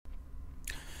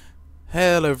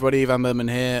Hello everybody, Van Berman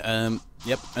here.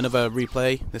 Yep, another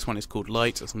replay. This one is called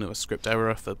Light. It's another script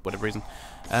error for whatever reason.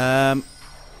 I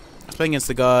was playing against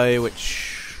the guy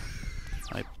which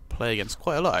I play against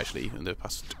quite a lot actually in the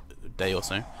past day or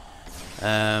so.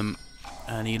 And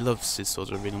he loves his swords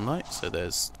of revealing light, so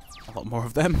there's a lot more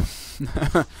of them.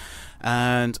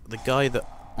 And the guy that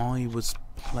I was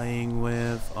playing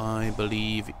with, I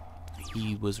believe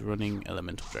he was running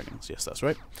elemental dragons. Yes, that's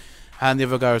right. And the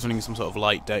other guy was running some sort of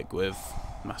light deck with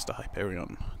Master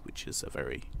Hyperion, which is a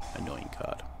very annoying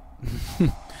card.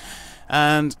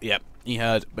 And yeah, he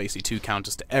had basically 2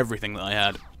 counters to everything that I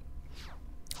had,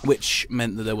 which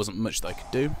meant that there wasn't much that I could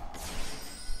do.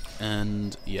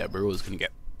 And yeah, we're always going to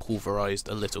get pulverized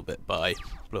a little bit by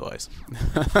Blue Eyes.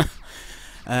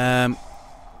 The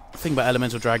thing about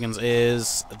elemental dragons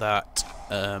is that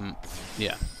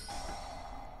yeah,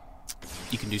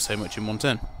 you can do so much in one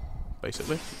turn,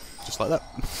 basically. Just like that.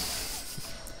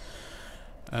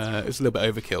 It was a little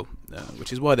bit overkill,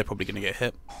 which is why they're probably going to get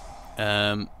hit.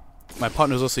 My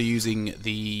partner was also using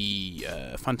the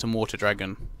Phantom Water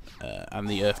Dragon and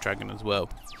the Earth Dragon as well,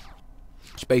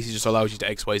 which basically just allows you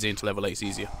to XYZ into level 8s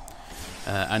easier.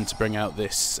 And to bring out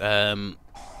this, I don't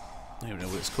even know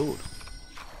what it's called.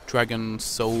 Dragon,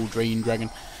 Soul Drain Dragon?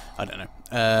 I don't know.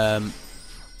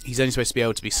 He's only supposed to be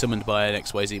able to be summoned by an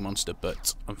XYZ monster,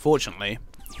 but unfortunately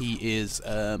he is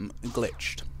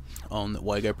glitched on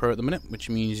YGOPRO at the minute, which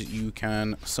means you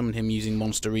can summon him using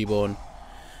Monster Reborn,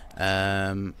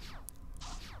 and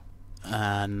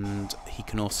he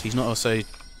can also, he's not also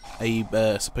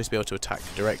supposed to be able to attack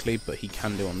directly, but he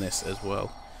can do on this as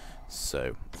well.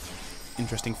 So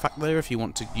interesting fact there, if you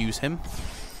want to use him.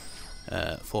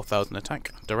 4,000 attack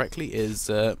directly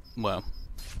is well,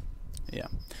 yeah,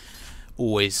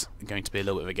 always going to be a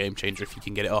little bit of a game changer if you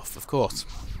can get it off, of course.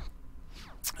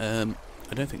 I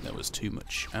don't think there was too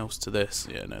much else to this.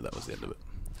 Yeah, no, that was the end of it.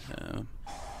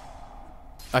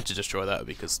 I had to destroy that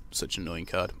because such an annoying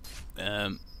card.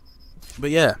 But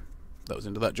yeah, that was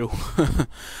into that duel.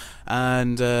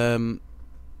 And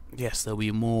yes, there'll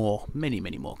be more, many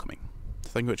more coming.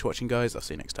 Thank you very much for watching, guys. I'll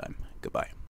see you next time. Goodbye.